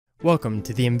Welcome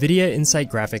to the NVIDIA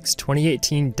Nsight Graphics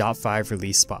 2018.5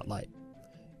 release spotlight.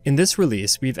 In this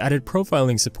release, we've added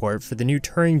profiling support for the new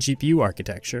Turing GPU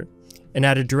architecture, and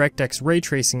added DirectX Ray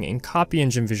Tracing and copy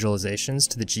engine visualizations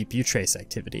to the GPU trace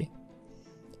activity.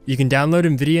 You can download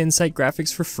NVIDIA Nsight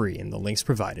Graphics for free in the links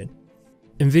provided.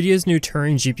 NVIDIA's new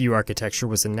Turing GPU architecture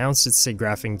was announced at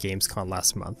SIGGRAPH and Gamescom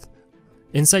last month.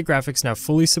 Nsight Graphics now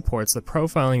fully supports the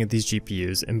profiling of these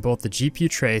GPUs in both the GPU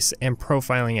trace and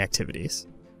profiling activities.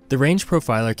 The range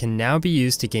profiler can now be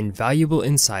used to gain valuable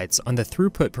insights on the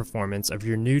throughput performance of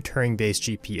your new Turing-based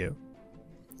GPU.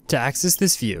 To access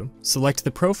this view, select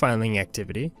the profiling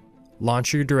activity,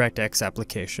 launch your DirectX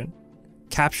application,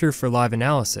 capture for live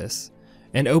analysis,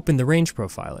 and open the range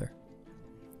profiler.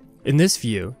 In this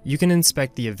view, you can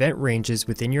inspect the event ranges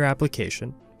within your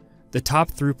application, the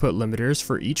top throughput limiters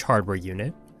for each hardware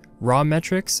unit, raw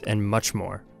metrics, and much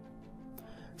more.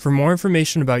 For more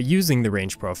information about using the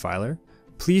range profiler,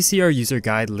 please see our user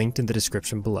guide linked in the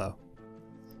description below.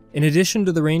 In addition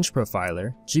to the range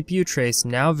profiler, GPU Trace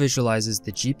now visualizes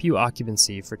the GPU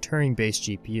occupancy for Turing-based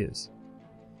GPUs.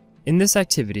 In this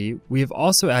activity, we have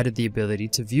also added the ability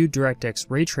to view DirectX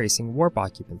Ray Tracing warp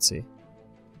occupancy.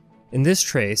 In this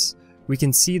trace, we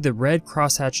can see the red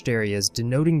crosshatched areas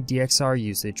denoting DXR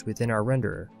usage within our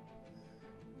renderer.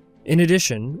 In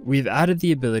addition, we've added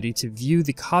the ability to view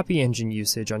the copy engine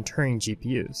usage on Turing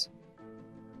GPUs.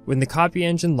 When the copy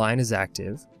engine line is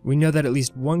active, we know that at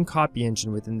least one copy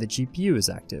engine within the GPU is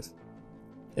active.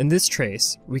 In this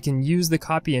trace, we can use the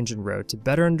copy engine row to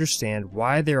better understand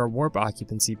why there are warp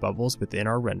occupancy bubbles within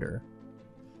our renderer.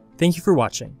 Thank you for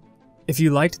watching. If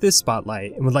you liked this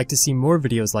spotlight and would like to see more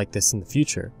videos like this in the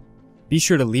future, be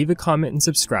sure to leave a comment and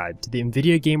subscribe to the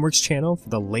NVIDIA GameWorks channel for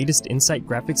the latest Nsight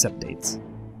Graphics updates.